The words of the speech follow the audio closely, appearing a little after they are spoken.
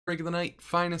Break of the night,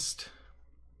 finest.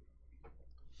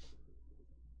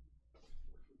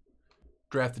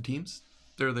 Draft the teams.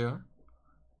 There they are.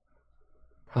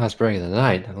 Last break of the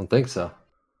night? I don't think so.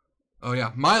 Oh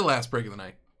yeah, my last break of the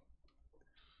night.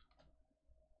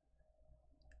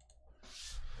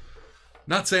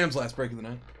 Not Sam's last break of the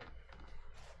night.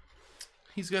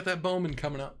 He's got that Bowman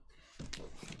coming up.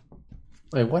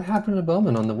 Wait, what happened to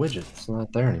Bowman on the widget? It's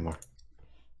not there anymore.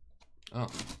 Oh.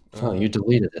 Oh, you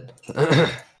deleted it.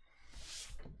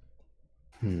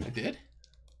 I did?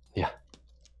 Yeah.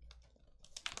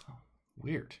 Oh,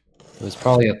 weird. It was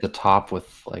probably at the top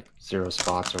with like 0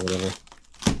 spots or whatever.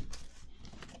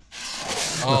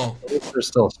 Oh. There's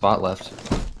still a spot left.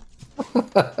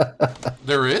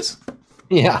 There is?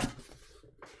 Yeah.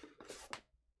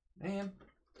 Man.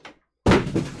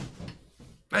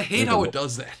 I hate how it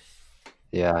does that.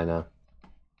 Yeah, I know.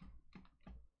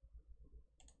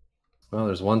 Well,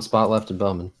 there's 1 spot left in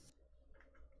Bowman.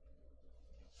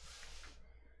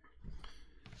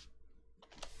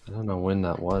 I don't know when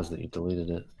that was that you deleted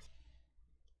it.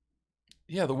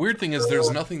 Yeah, the weird thing is there's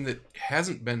nothing that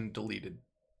hasn't been deleted,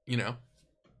 you know?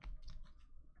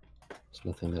 There's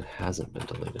nothing that hasn't been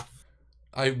deleted.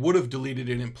 I would have deleted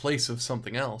it in place of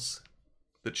something else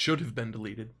that should have been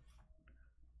deleted.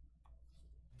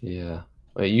 Yeah.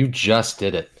 Wait, you just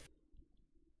did it.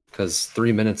 Because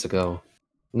 3 minutes ago...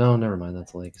 No, never mind.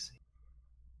 That's Legacy.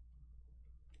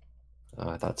 Oh,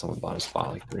 I thought someone bought a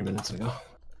spot like 3 minutes ago.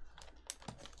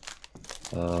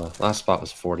 Last spot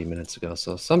was 40 minutes ago,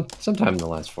 so sometime in the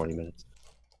last 40 minutes.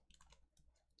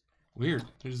 Weird.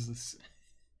 There's this...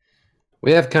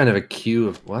 We have kind of a queue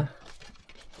of... What?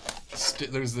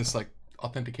 There's this, like,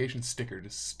 authentication sticker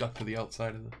just stuck to the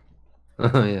outside of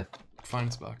the... Oh, yeah.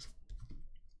 finest box.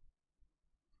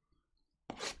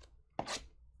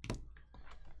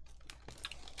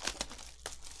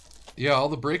 Yeah, all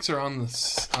the breaks are on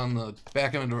the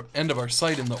back end of our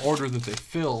site in the order that they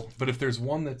fill. But if there's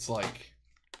one that's like,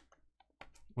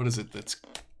 what is it? That's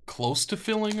close to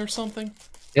filling or something.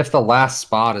 If the last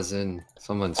spot is in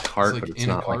someone's cart, like but it's in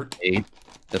a not cart. like paid,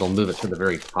 it'll move it to the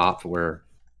very top where.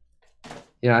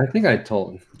 Yeah, I think I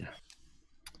told. Yeah.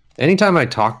 Anytime I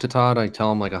talk to Todd, I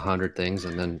tell him like 100 things,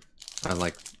 and then I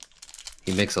like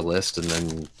he makes a list, and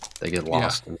then they get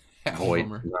lost in the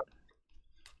void.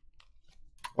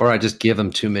 Or I just give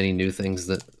him too many new things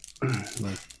that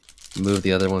like move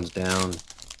the other ones down.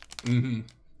 Mm-hmm.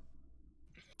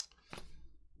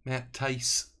 Matt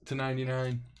Tice to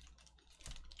 99.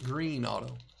 Green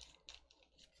auto.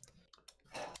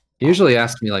 He usually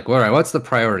asks me like, "All right, what's the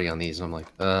priority on these?" And I'm like,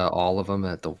 all of them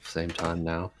at the same time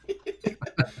now."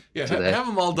 Yeah, have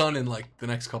them all done in like the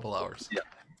next couple hours. Yeah.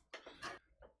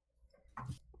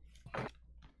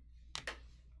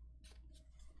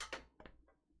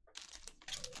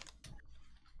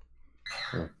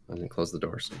 Oh, I didn't close the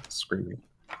door, so it's screaming.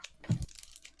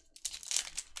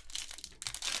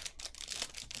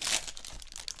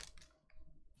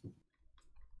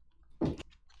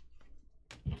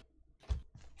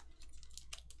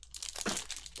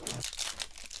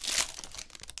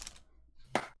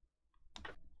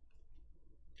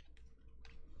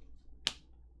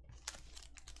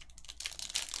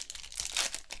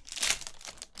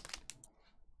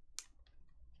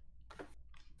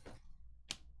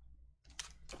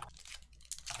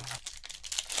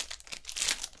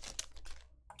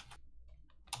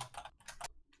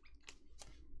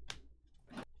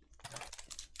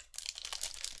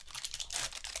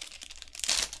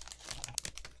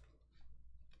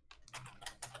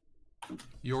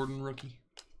 Jordan rookie.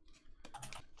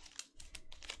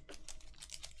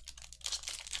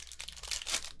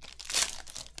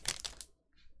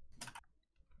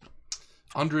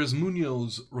 Andres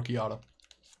Munoz rookie auto.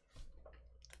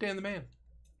 Dan the man.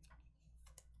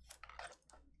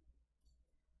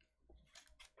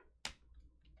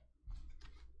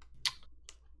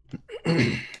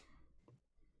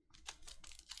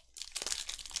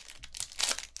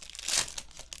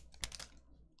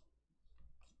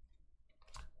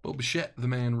 Bichette, the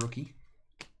man rookie.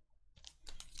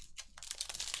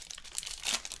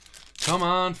 Come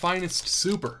on, finest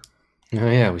super. Oh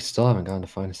yeah, we still haven't gotten to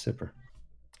find a super.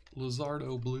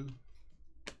 Lizardo blue.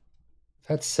 I've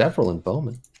had several in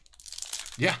Bowman.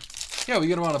 Yeah. Yeah, we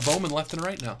get them on a Bowman left and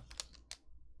right now.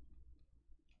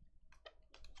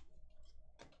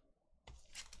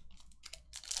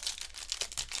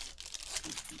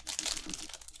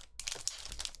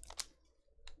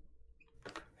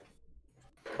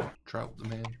 Trout, the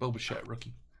man. Bichette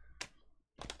rookie.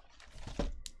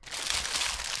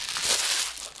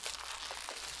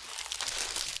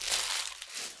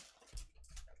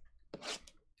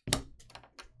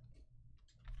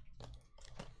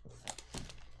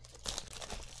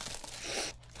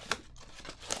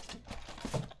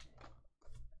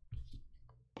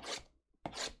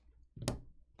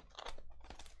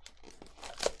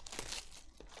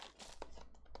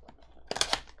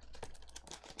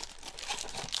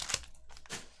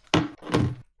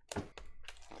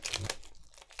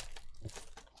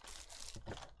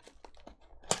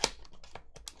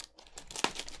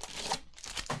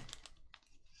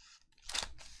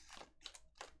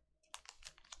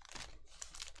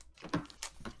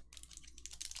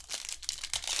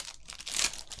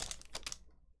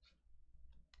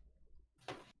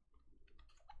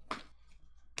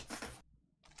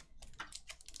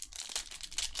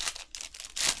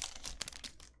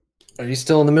 Are you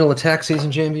still in the middle of tax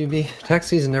season, JMBB? Tax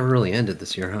season never really ended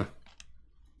this year, huh?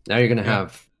 Now you're going to Yeah,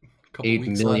 have a couple 8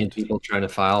 weeks million left. people trying to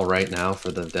file right now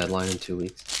for the deadline in 2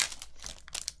 weeks.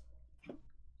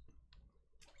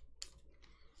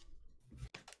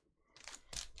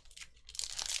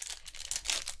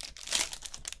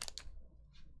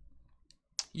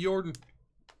 Jordan.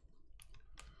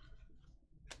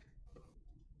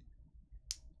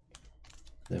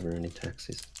 Never any tax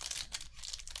season.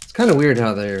 It's kind of weird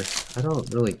how they're... I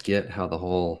don't really get how the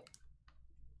whole...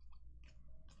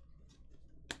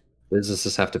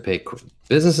 Businesses have to pay...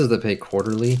 Businesses that pay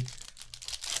quarterly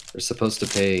are supposed to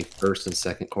pay first and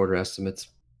second quarter estimates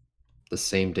the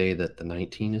same day that the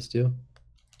 19 is due.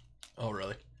 Oh,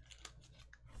 really?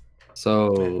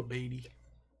 So Matt Beatty.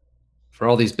 for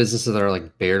all these businesses that are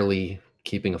like barely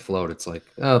keeping afloat, it's like,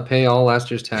 oh, pay all last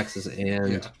year's taxes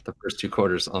and the first 2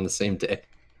 quarters on the same day,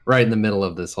 right in the middle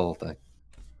of this whole thing.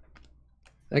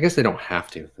 I guess they don't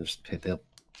have to.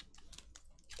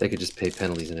 They could just pay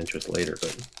penalties and interest later,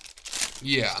 but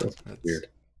yeah, that's weird.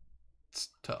 It's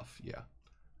tough. Yeah.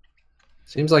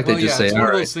 Seems like they just say, it's one all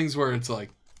of right. those things where it's like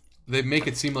they make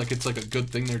it seem like it's like a good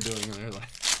thing they're doing, and they're like,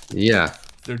 yeah,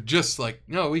 they're just like,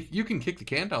 no, you can kick the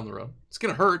can down the road. It's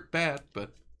gonna hurt bad,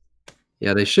 but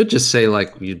yeah, they should just say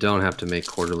like you don't have to make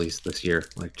quarterlies this year.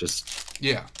 Like just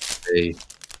pay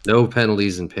no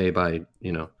penalties and pay by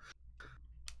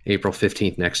April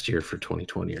 15th next year for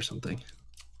 2020 or something.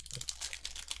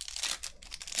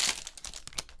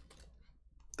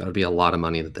 That would be a lot of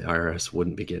money that the IRS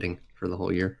wouldn't be getting for the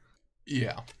whole year.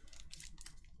 Yeah.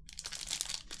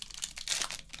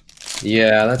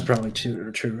 Yeah, that's probably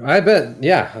true. I bet.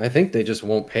 Yeah, I think they just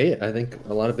won't pay it. I think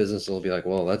a lot of businesses will be like,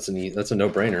 "Well, that's a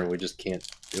no-brainer. We just can't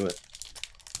do it."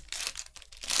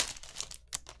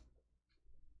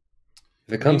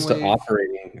 If it comes to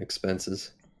operating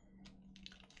expenses,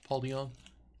 Paul DeYoung.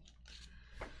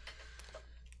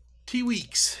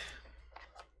 T-Weeks.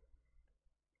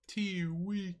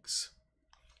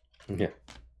 Yeah.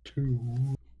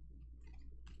 2.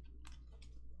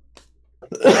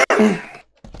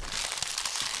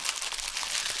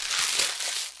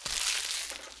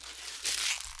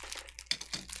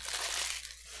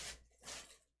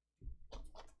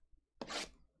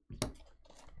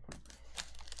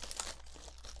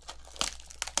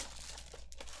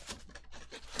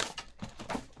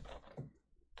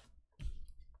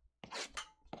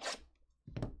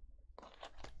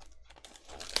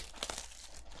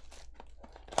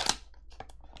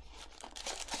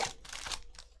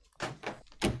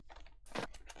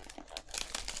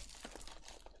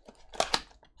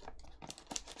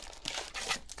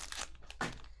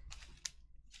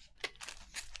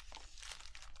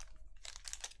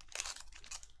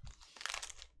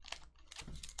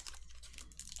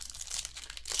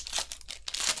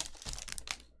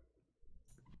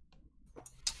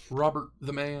 Robert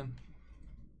the Man.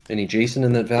 Any Jason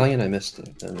in that Valiant? I missed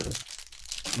it.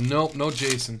 Nope, no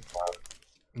Jason.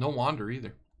 No Wander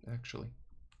either, actually.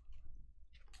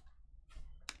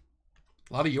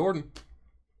 A lot of Jordan.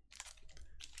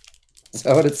 Is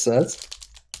that what it says?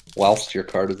 Whilst your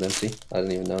card is empty? I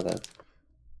didn't even know that.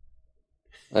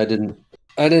 I didn't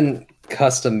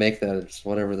custom make that. It's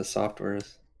whatever the software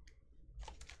is.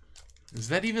 Is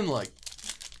that even, like,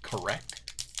 correct?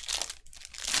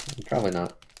 Probably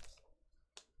not.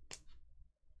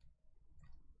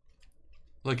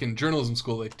 Like, in journalism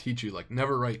school, they teach you, like,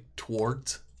 never write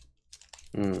towards.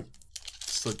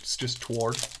 So it's just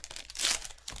toward. I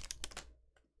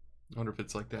wonder if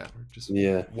it's like that, or just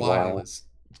while is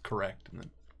correct. And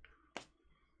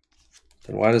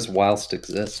then why does whilst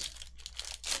exist?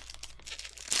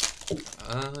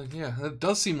 Yeah, that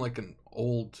does seem like an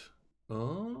old...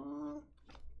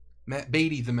 Matt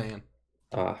Beatty, the Man.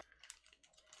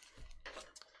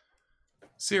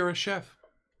 Sarah Chef.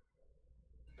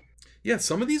 Yeah,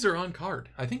 some of these are on card.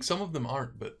 I think some of them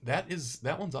aren't, but that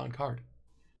one's on card.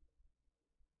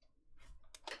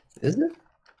 Is it?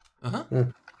 Uh-huh.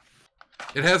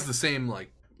 It has the same,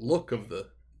 like, look of the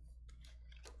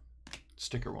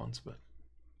sticker ones, but...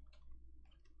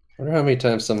 I wonder how many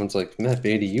times someone's like, Matt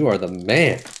Beatty, you are the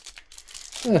man.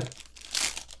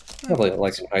 Probably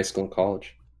like in high school and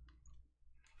college.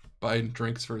 Buying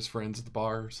drinks for his friends at the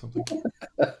bar or something.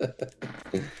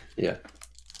 Yeah.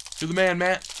 You're the man,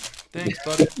 Matt. Thanks,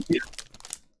 buddy.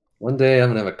 One day I'm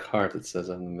going to have a card that says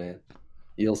I'm the man.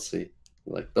 You'll see.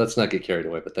 Like, let's not get carried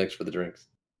away, but thanks for the drinks.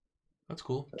 That's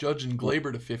cool. Judge and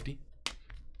Glaber to 50.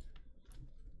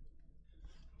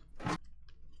 I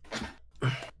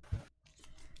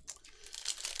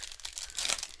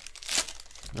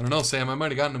don't know, Sam. I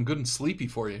might have gotten them good and sleepy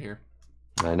for you here.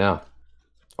 I know.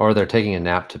 Or they're taking a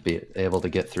nap to be able to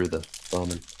get through the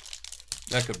Bowman.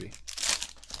 That could be.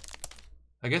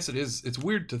 I guess it is. It's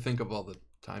weird to think of all the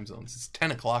time zones. It's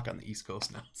 10 o'clock on the East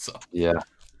Coast now, so. Yeah.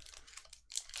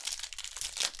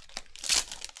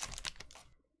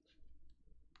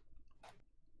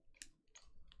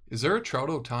 Is there a Trout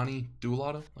Ohtani dual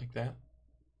auto like that?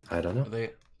 I don't know.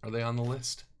 Are they on the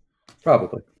list?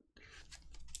 Probably.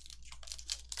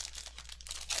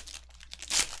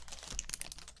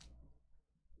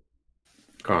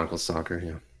 Chronicles Soccer,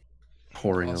 yeah.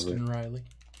 Pouring Austin over it. Riley.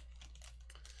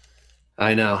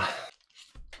 I know.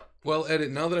 Well, Edit,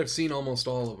 now that I've seen almost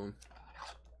all of them,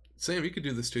 Sam, you could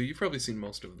do this too. You've probably seen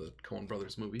most of the Coen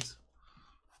Brothers movies.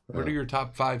 What are your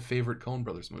top 5 favorite Coen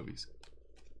Brothers movies?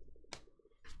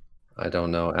 I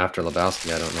don't know. After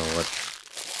Lebowski, I don't know what.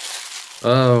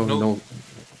 Oh,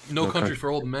 No Country for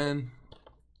Old Men.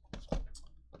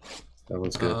 That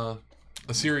one's good.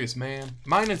 A Serious Man.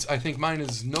 I think mine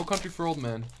is No Country for Old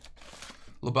Men,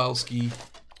 Lebowski,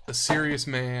 A Serious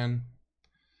Man,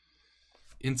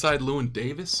 Inside Llewyn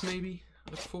Davis, maybe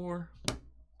at 4.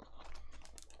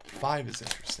 5 is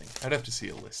interesting. I'd have to see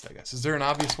a list, I guess. Is there an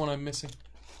obvious one I'm missing?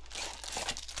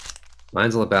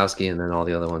 Mine's Lebowski, and then all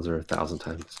the other ones are 1,000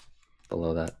 times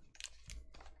below that.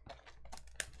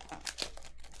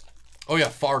 Oh yeah,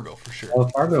 Fargo for sure. Oh,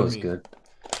 Fargo is good.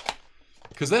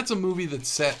 Because that's a movie that's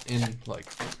set in like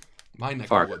my neck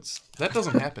of the woods. That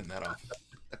doesn't happen that often.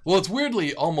 Well, it's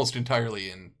weirdly almost entirely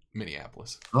in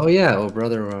Minneapolis. Oh yeah, Oh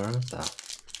Brother Where Art Thou?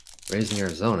 Raising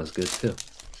Arizona is good too.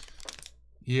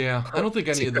 Yeah, I don't think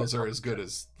any of those are as good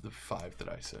as the 5 that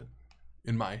I said.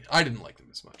 I didn't like them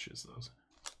as much as those.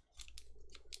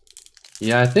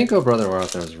 Yeah, I think Oh Brother Where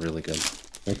Art Thou is really good.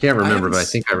 I can't remember, but I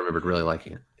think I remembered really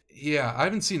liking it. Yeah, I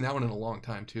haven't seen that one in a long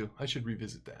time too. I should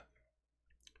revisit that.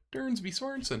 Dernsby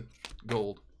Swanson,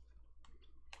 gold.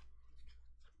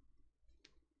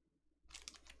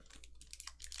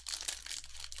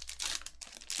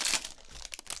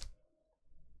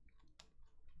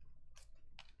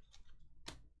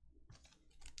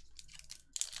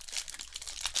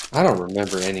 I don't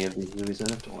remember any of these movies. I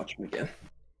have to watch them again.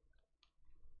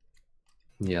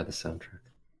 Yeah, the soundtrack.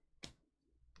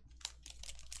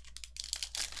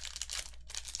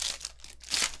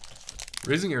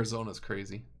 Raising Arizona is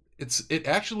crazy. It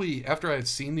actually, after I've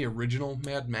seen the original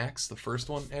Mad Max, the first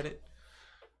one, Edit,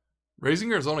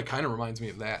 Raising Arizona kind of reminds me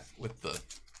of that with the,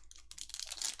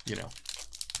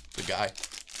 the guy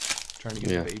trying to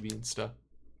get the baby and stuff.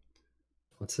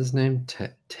 What's his name?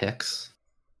 Tex?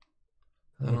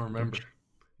 I don't remember.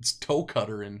 It's Toe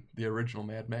Cutter in the original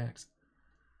Mad Max.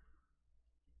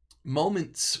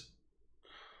 Moments.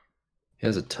 He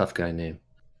has a tough guy name.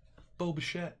 Bo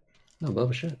Bichette. No, Bo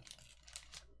Bichette.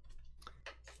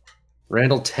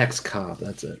 Randall Tex Cobb,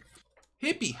 that's it.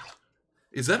 Hippie.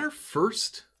 Is that our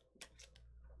first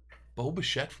Bo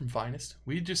Bichette from Finest?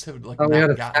 We just have like. Oh, we had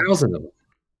 1,000 of them.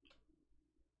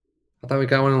 I thought we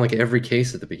got one in like every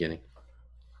case at the beginning.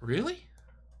 Really?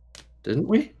 Didn't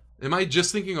we? Am I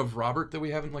just thinking of Robert that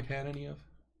we haven't like had any of?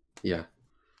 Yeah,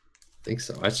 I think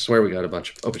so. I swear we got a bunch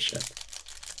of Bo Bichette.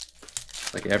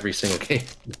 Like every single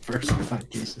case, the first 5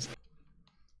 cases.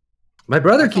 My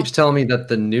brother keeps telling me that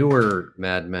the newer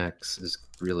Mad Max is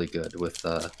really good with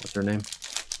what's her name?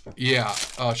 Yeah,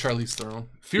 Charlize Theron.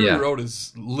 Fury Road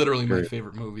is literally my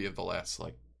favorite movie of the last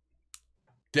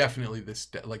definitely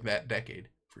that decade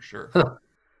for sure. Huh.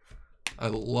 I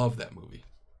love that movie.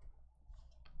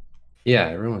 Yeah,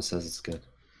 everyone says it's good.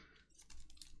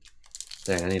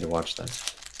 Dang, I need to watch that.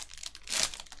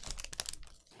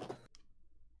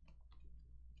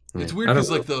 It's weird because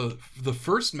like the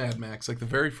first Mad Max, like the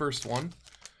very first one,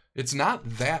 it's not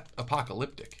that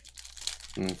apocalyptic.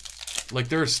 Like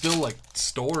there are still like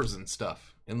stores and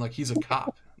stuff, and like he's a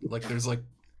cop. Like there's like,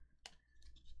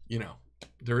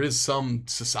 there is some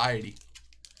society.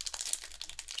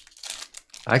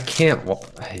 I can't.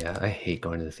 Yeah, I hate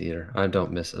going to the theater. I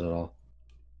don't miss it at all.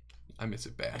 I miss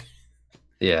it bad.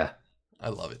 Yeah, I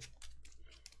love it.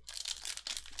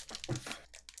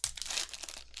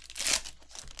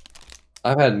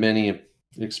 I've had many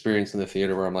experiences in the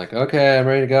theater where I'm like, okay, I'm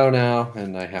ready to go now,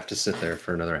 and I have to sit there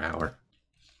for another hour.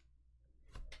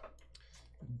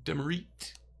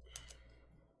 Demerit.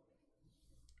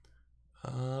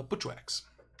 Butchwax.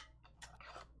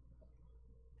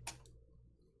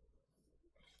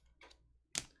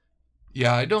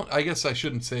 Yeah, I guess I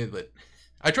shouldn't say that.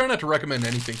 I try not to recommend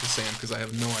anything to Sam because I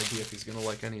have no idea if he's going to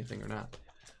like anything or not.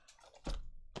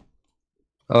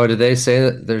 Oh, did they say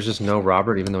that there's just no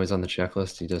Robert, even though he's on the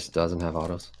checklist? He just doesn't have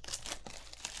autos?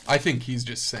 I think he's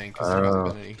just saying because there hasn't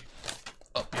been any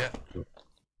up yet.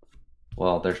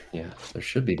 Well, there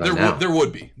should be by now. There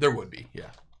would be, yeah.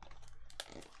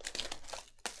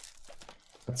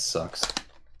 That sucks.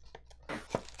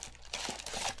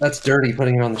 That's dirty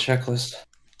putting it on the checklist.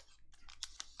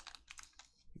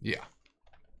 Yeah.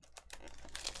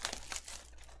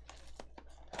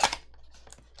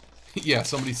 Yeah,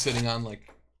 somebody's sitting on like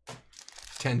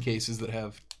 10 cases that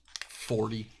have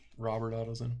 40 Robert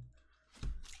autos in.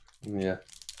 Yeah.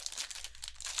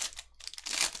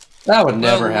 That would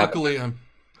never well, happen. luckily,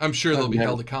 I'm sure they'll be never...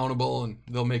 held accountable and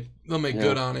they'll make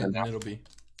good on it, and it'll be.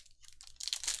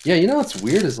 Yeah, you know what's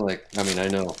weird is like, I mean, I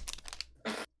know.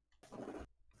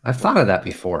 I've thought of that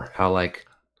before. How like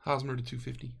Hosmer to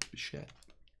 250. Shit.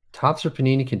 Topps or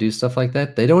Panini can do stuff like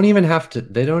that. They don't even have to.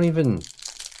 They don't even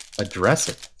address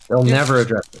it. They'll never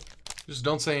address it. Just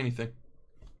don't say anything.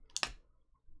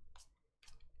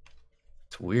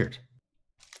 It's weird.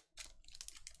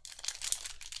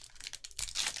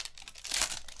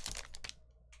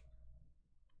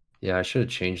 Yeah, I should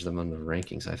have changed them on the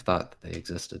rankings. I thought that they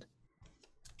existed.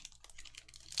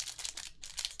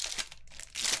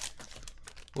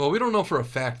 Well, we don't know for a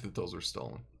fact that those were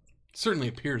stolen. It certainly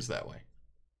appears that way.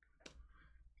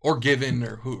 Or given,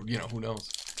 or who knows.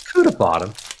 Could have bought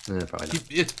them.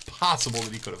 It's possible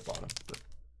that he could have bought them. But...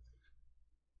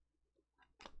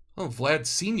 Oh, Vlad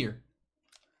Sr.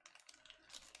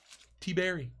 T.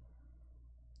 Barry.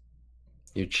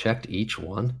 You checked each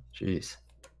one? Jeez.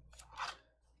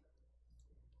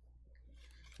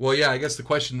 Well, yeah, I guess the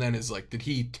question then is, like, did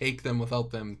he take them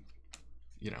without them,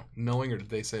 knowing, or did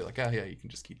they say, like, yeah, you can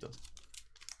just keep those?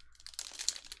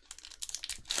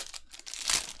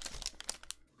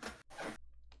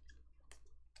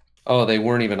 Oh, they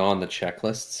weren't even on the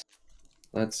checklists?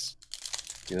 That's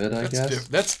good, I guess.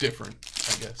 That's different,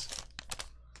 I guess.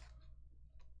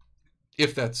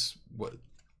 If that's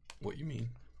what you mean.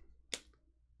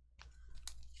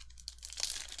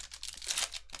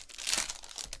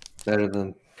 Better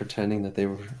than pretending that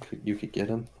you could get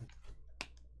them.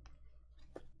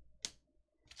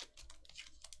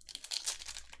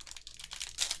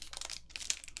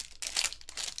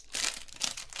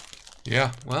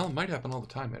 Yeah, well, it might happen all the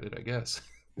time at it, I guess.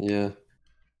 Yeah.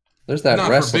 There's that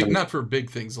wrestler. Not for big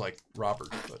things like Robert,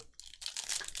 but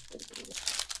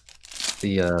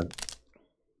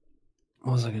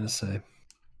what was I gonna say?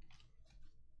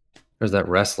 There's that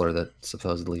wrestler that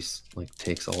supposedly like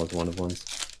takes all his one-of-ones.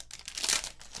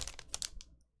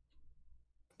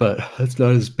 But that's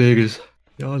not as big as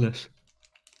Giannis.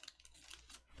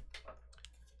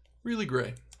 Really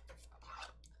gray.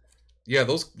 Yeah,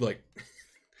 those like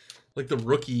the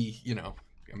rookie,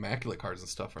 immaculate cards and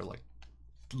stuff are like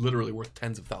literally worth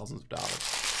tens of thousands of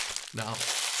dollars now.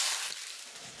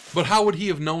 But how would he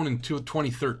have known in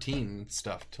 2013 and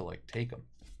stuff to like take them?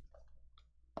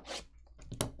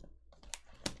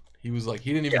 He was like,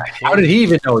 he didn't even. Yeah, how did he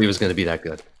even know he was going to be that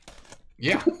good?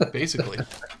 Yeah, basically.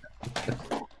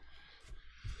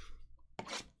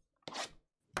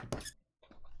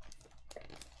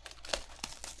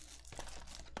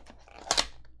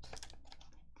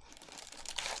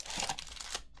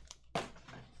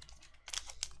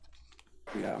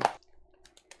 Yeah.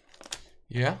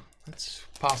 Yeah, that's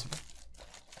possible.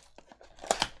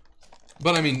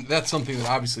 But I mean, that's something that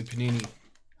obviously Panini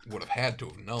would have had to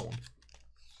have known.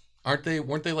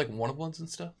 Weren't they like one-of-ones and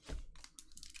stuff?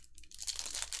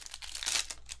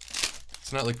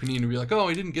 It's not like Panini would be like, oh,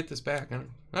 he didn't get this back.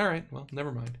 All right, well,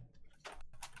 never mind.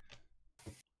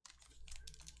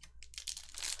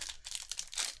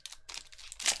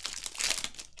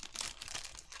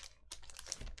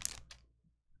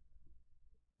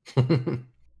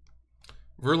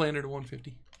 Verlander to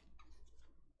 150.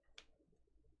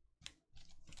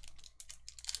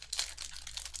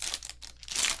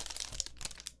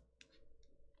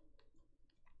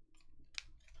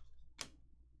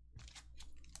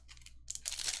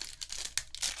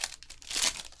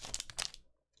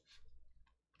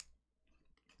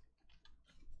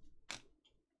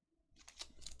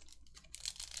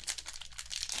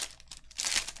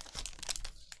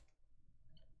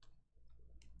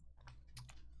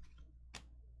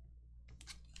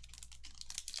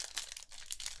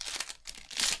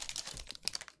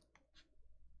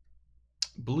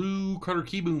 Blue Carter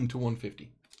Keyboom to 150.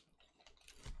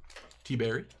 T.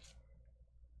 Barry.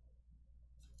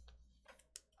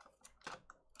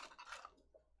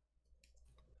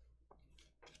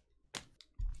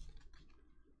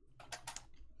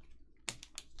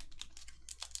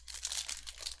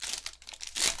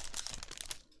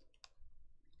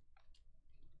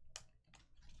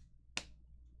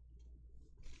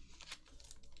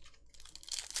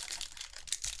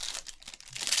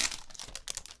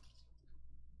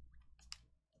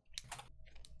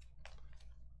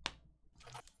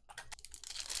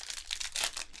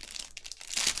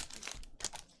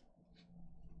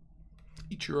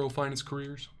 Ichiro Finest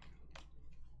Careers.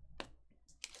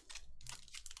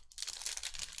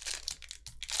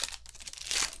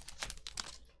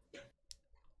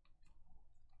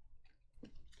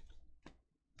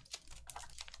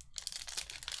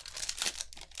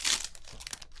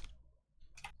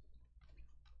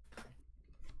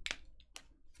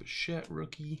 Bichette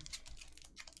rookie.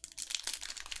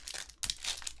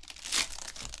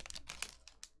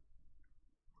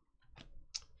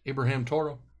 Abraham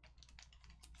Toro.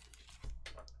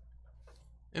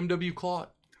 MW Claude.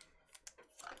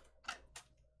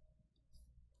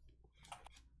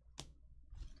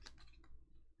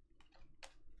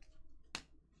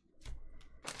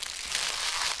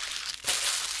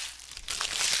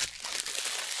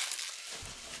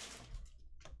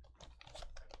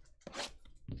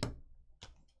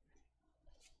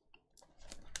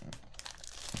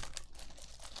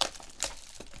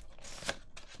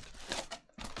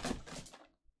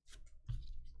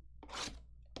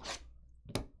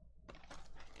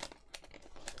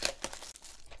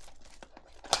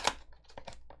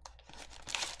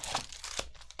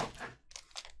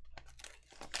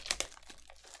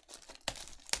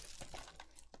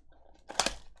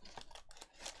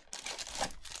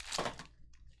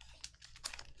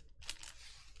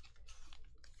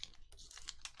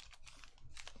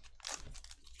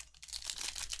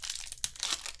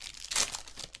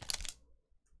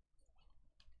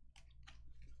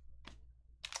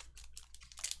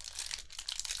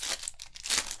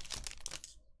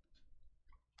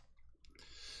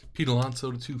 Pete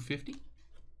Alonso to 250.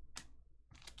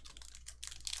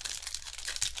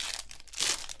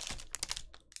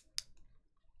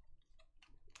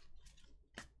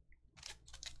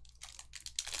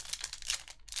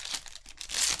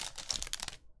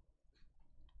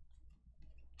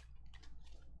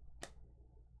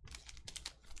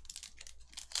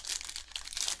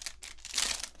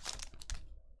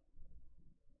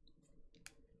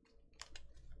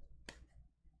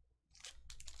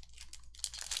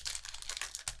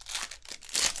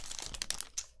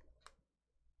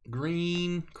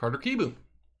 Green, Carter Kieboom.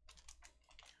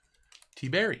 T.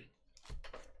 Berry.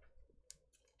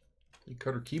 Any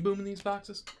Carter Kieboom in these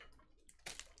boxes?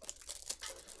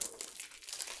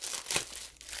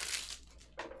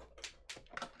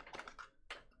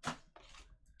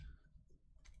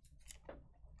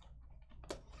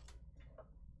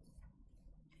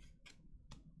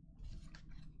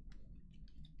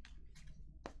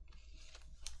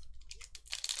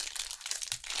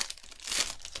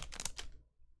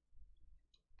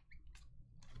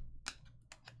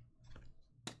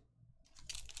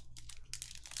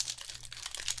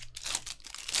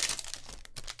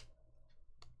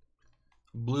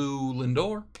 Blue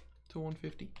Lindor to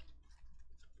 150.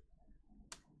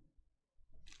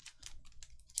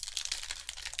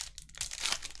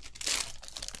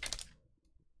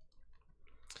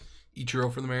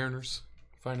 Ichiro for the Mariners.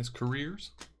 Finest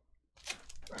Careers.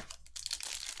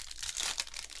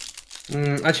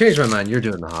 I changed my mind. You're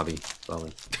doing the hobby,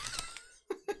 Bowen.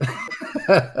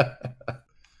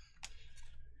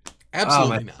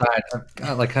 Absolutely not. Side. I've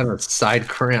got like kind of a side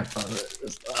cramp on it.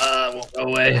 Just, won't go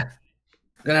away.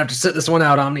 I'm gonna have to sit this one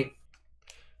out, Omni.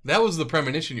 That was the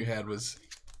premonition you had, was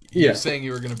you saying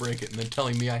you were going to break it and then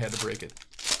telling me I had to break it.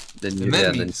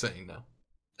 Then saying no.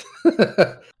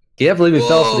 Can't believe he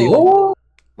fell for the... Oh!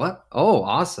 What? Oh,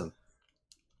 awesome.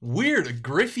 Weird. A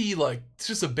Griffey, like, it's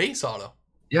just a base auto.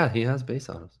 Yeah, he has base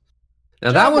autos.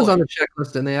 Now, that one's on the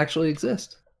checklist, and they actually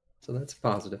exist. So that's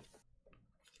positive.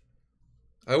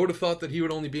 I would have thought that he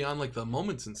would only be on, like, the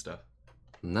moments and stuff.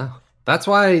 No. That's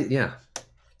why, yeah.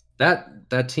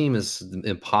 That team is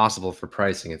impossible for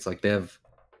pricing. It's like they have...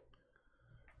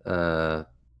 oh,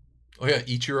 yeah,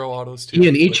 Ichiro autos, too.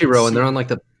 And Ichiro, and they're on, like,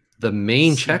 the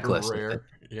main checklist. Rare.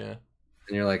 Yeah.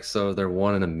 And you're like, so they're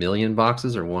 1 in a million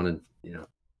boxes or 1 in,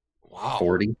 wow,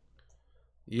 40?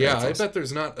 Yeah, I bet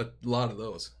there's not a lot of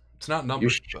those. It's not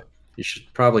numbered. You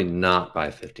should probably not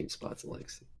buy 15 spots of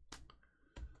Legacy.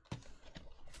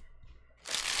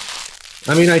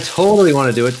 I mean, I totally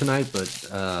want to do it tonight, but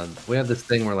we have this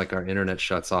thing where like our internet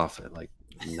shuts off at like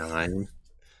 9.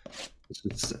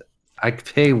 I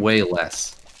pay way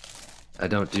less. I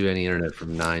don't do any internet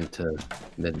from 9 to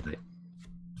midnight.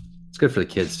 It's good for the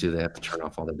kids too. They have to turn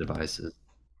off all their devices.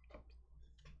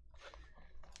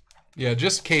 Yeah,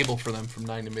 just cable for them from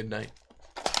 9 to midnight.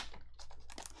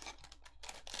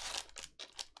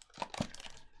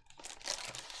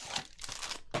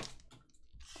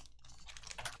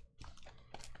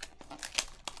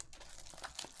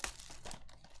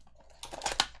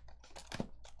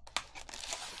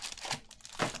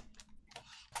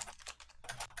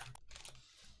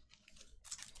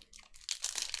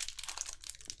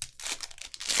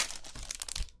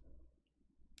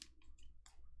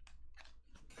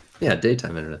 Yeah,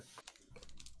 daytime internet.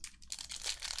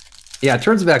 Yeah, it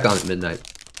turns back on at midnight.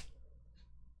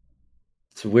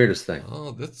 It's the weirdest thing.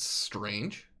 Oh, that's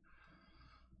strange.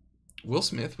 Will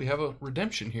Smith, we have a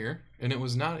redemption here, and it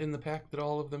was not in the pack that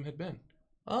all of them had been.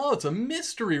 Oh, it's a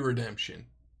mystery redemption.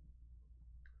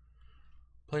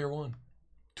 Player 1.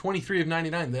 23 of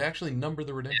 99. They actually number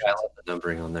the redemptions. Yeah, I love the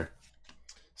numbering on there.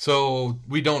 So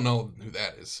we don't know who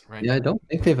that is, right? Yeah, I don't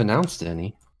think they've announced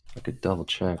any. I could double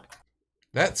check.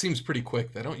 That seems pretty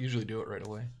quick. They don't usually do it right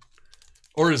away.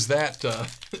 Or is that,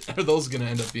 are those going to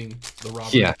end up being the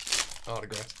Robert Yeah.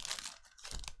 autographs?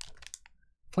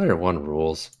 Player 1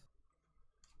 rules.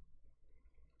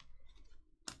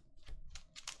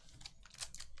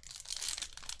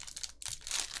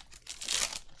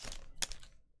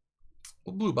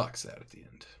 We'll blue box that at the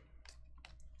end.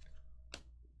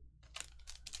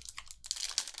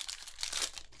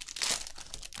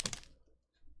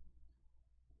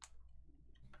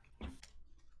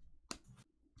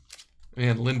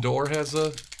 And Lindor has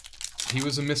he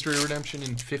was a mystery redemption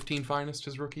in 15 finest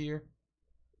his rookie year.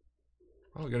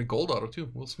 Oh, we got a gold auto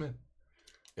too, Will Smith.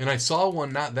 And I saw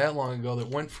one not that long ago that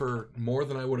went for more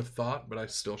than I would have thought, but I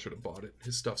still should have bought it.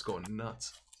 His stuff's going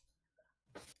nuts.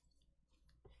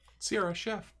 Sierra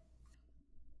Chef.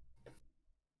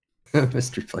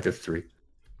 Mystery Player 3.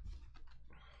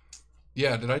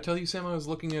 Yeah, did I tell you, Sam, I was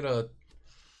looking at a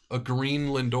green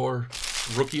Lindor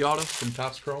rookie auto from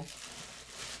Topps Chrome?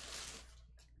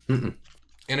 Mm-mm.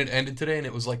 And it ended today, and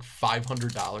it was like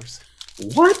 $500.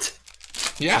 What?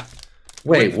 Yeah.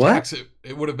 Wait, With what? tax,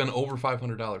 it would have been over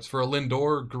 $500 for a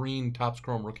Lindor green Topps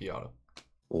Chrome rookie auto.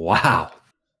 Wow.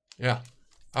 Yeah.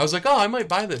 I was like, oh, I might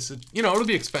buy this. It'll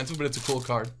be expensive, but it's a cool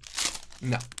card.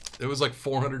 No. It was like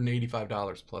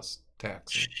 $485 plus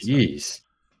tax. Jeez.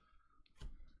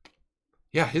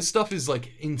 Yeah, his stuff is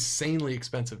like insanely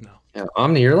expensive now. Yeah,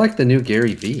 Omni, you're like the new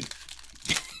Gary V.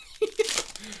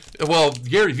 Well,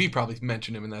 Gary V probably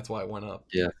mentioned him, and that's why it went up.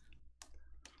 Yeah.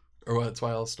 Or that's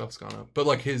why all his stuff's gone up. But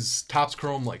like his Topps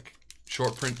Chrome, like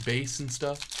short print base and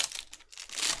stuff.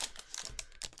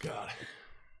 God.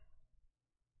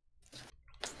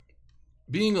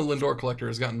 Being a Lindor collector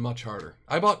has gotten much harder.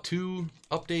 I bought 2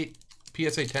 update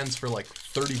PSA 10s for like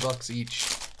 $30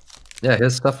 each. Yeah,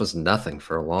 his stuff was nothing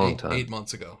for a long time. 8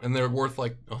 months ago. And they're worth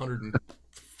like $140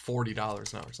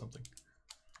 now or something.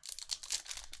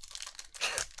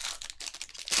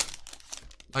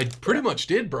 I pretty much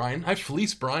did, Brian. I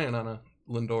fleeced Brian on a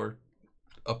Lindor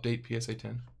update PSA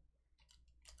 10.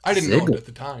 I didn't know it at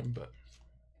the time, but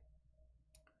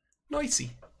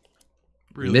noisy.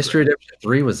 Really Mystery Redemption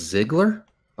 3 was Ziegler?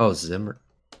 Oh, Zimmer.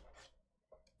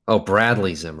 Oh,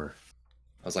 Bradley Zimmer.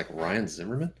 I was like, Ryan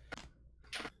Zimmerman?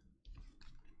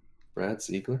 Brad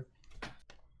Ziegler?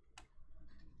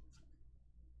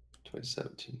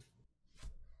 2017.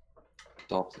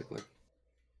 Dolph Ziegler.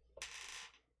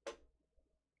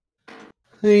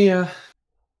 Yeah.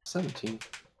 17.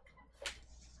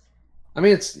 I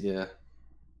mean, it's, yeah.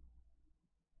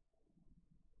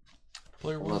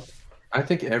 Player 1. I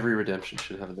think every redemption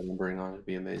should have the numbering on it. It'd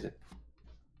be amazing.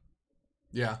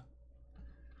 Yeah.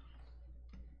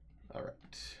 All right.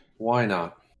 Why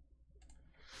not?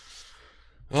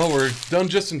 Oh, we're done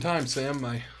just in time, Sam.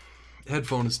 My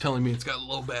headphone is telling me it's got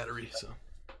low battery, so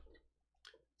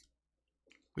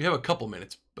we have a couple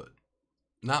minutes, but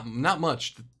not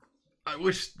much. I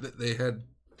wish that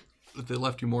they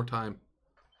left you more time.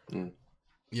 Mm.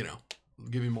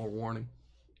 Give you more warning.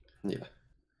 Yeah.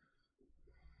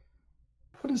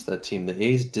 What is that team? The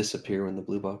A's disappear when the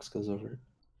blue box goes over.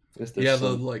 I guess Yeah,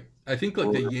 I think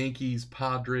like the Yankees,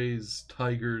 Padres,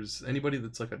 Tigers, anybody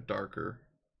that's like a darker.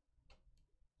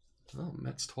 Oh,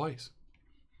 Mets twice.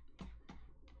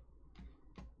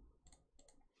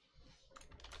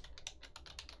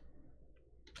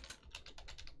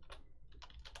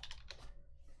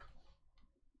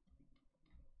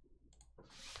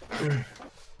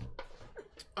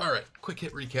 All right, quick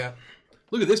hit recap.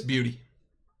 Look at this beauty.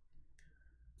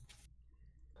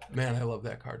 Man, I love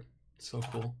that card. It's so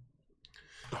cool.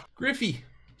 Griffey.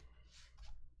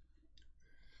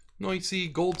 Noisy,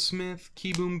 Goldsmith,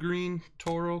 Keyboom Green,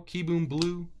 Toro, Keyboom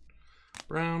Blue,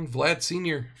 Brown, Vlad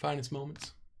Sr., finest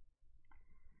moments.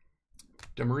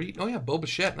 Demerit. Oh, yeah, Bo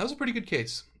Bichette. That was a pretty good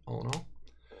case, all in all.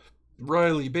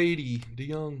 Riley, Beatty,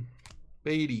 DeYoung,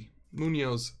 Beatty,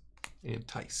 Munoz, and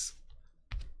Tice.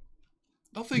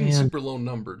 Nothing super low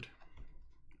numbered.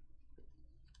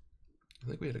 I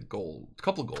think we had a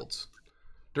couple of golds.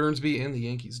 Durnsby and the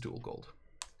Yankees dual gold.